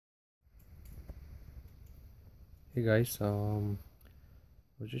Hey guys, I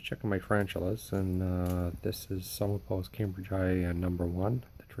was just checking my tarantulas, and this is Psalmopoeus Cambridge number 1,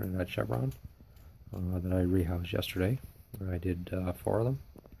 the Trinidad chevron, that I rehoused yesterday. I did 4 of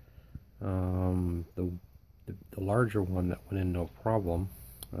them. The larger one that went in no problem,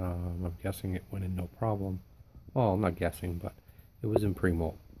 I'm guessing it went in no problem. Well, I'm not guessing, but it was in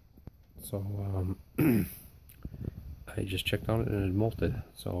pre-molt. So I just checked on it and it molted,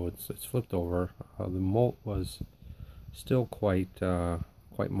 so it's flipped over. The molt was still quite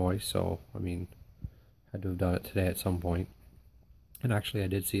moist, so I mean, had to have done it today at some point. And actually, I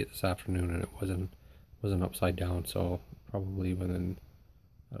did see it this afternoon, and it wasn't upside down, so probably within,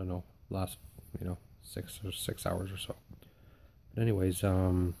 I don't know, last 6 hours or so. But anyways,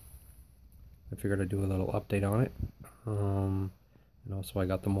 I figured I'd do a little update on it, and also I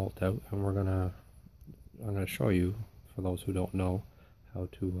got the molt out, and I'm gonna show you, for those who don't know, how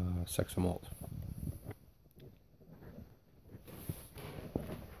to sex a molt.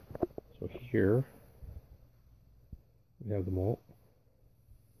 So here we have the molt.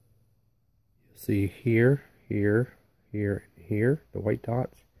 You'll see here, here, here, and here, the white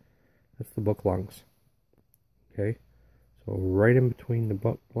dots. That's the book lungs. Okay, so right in between the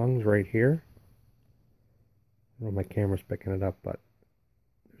book lungs, right here. I don't know if my camera's picking it up, but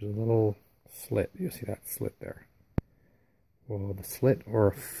there's a little slit. You see that slit there? Well, the slit or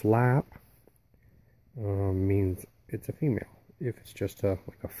a flap means it's a female. If it's just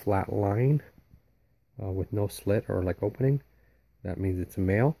like a flat line with no slit or like opening, that means it's a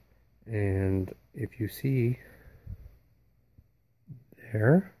male. And if you see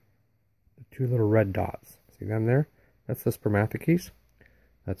there, the 2 little red dots, see them there? That's the spermatogenes.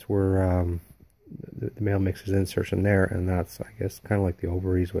 That's where the male makes his insertion there, and that's, I guess, kind of like the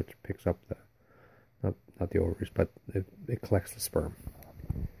ovaries, which picks up the, not the ovaries, but it collects the sperm.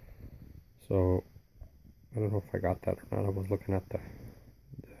 So I don't know if I got that or not. I was looking at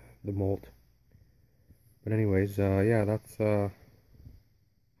the molt. But anyways, yeah, that's how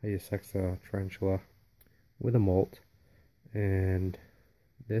you sex a tarantula with a molt. And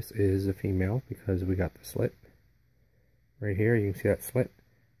this is a female because we got the slit right here. You can see that slit,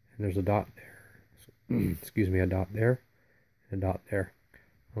 and there's a dot there. Excuse me, a dot there, and a dot there.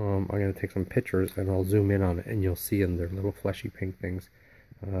 I'm going to take some pictures and I'll zoom in on it, and you'll see in their little fleshy pink things.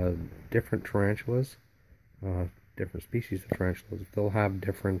 Different tarantulas, different species of tarantulas, they'll have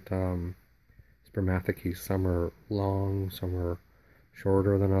different spermatogenes. Some are long, some are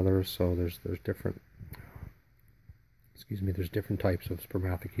shorter than others, so there's different, there's different types of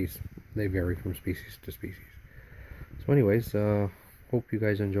spermatogenes. They vary from species to species. So anyways, hope you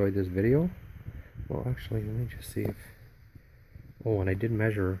guys enjoyed this video. Well, actually, let me just see if, oh, and I did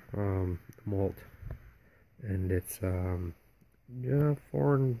measure the molt, and it's yeah,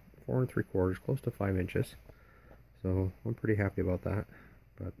 4 3/4, close to 5 inches. So I'm pretty happy about that.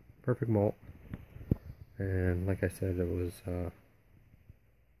 But perfect molt, and like I said, I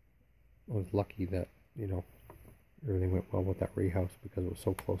was lucky that, you know, everything went well with that rehouse because it was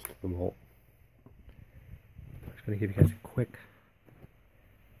so close to the molt. I'm just gonna give you guys a quick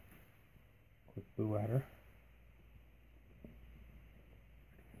boo at her.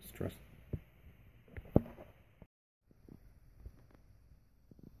 Stress.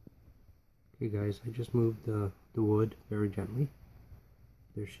 Okay guys, I just moved the wood very gently.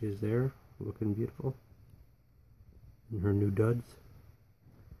 There she is there, looking beautiful in her new duds.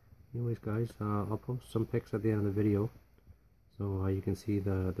 Anyways guys, I'll post some pics at the end of the video so you can see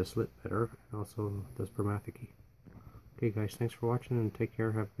the slit better, and also the spermatogenes. Okay guys, thanks for watching, and take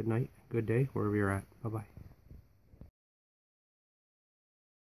care. Have a good night, good day, wherever you're at. Bye bye.